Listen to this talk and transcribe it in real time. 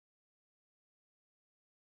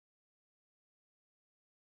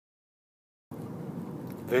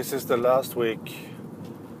This is the last week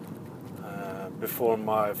before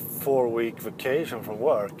my 4-week vacation from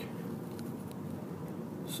work.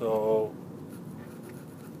 So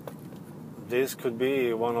this could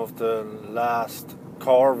be one of the last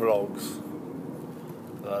car vlogs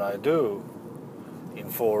that I do in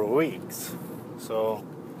 4 weeks. So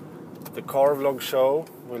the car vlog show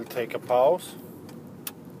will take a pause,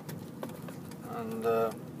 and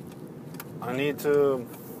I need to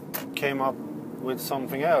come up with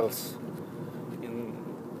something else in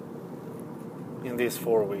these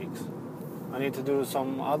 4 weeks. I need to do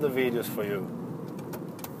some other videos for you,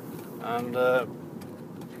 and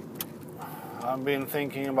I've been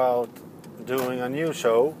thinking about doing a new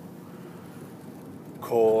show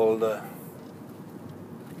called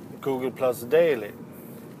Google Plus Daily,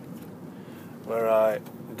 where I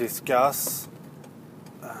discuss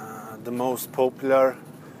the most popular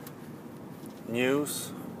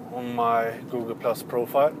news on my Google Plus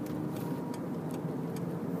profile.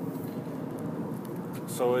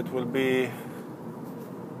 So it will be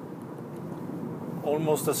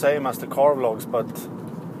almost the same as the car vlogs, but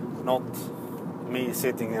not me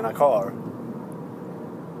sitting in a car.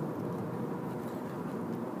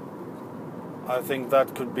 I think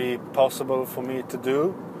that could be possible for me to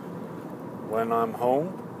do when I'm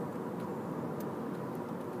home,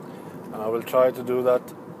 and I will try to do that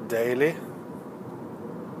daily.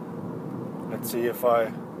 Let's see if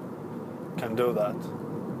I can do that.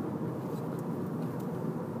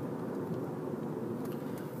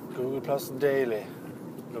 Google Plus Daily.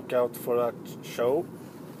 Look out for that show.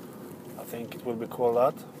 I think it will be called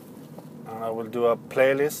that. And I will do a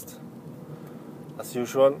playlist as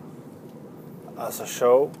usual, as a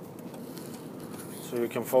show. So you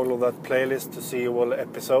can follow that playlist to see all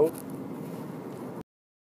episode.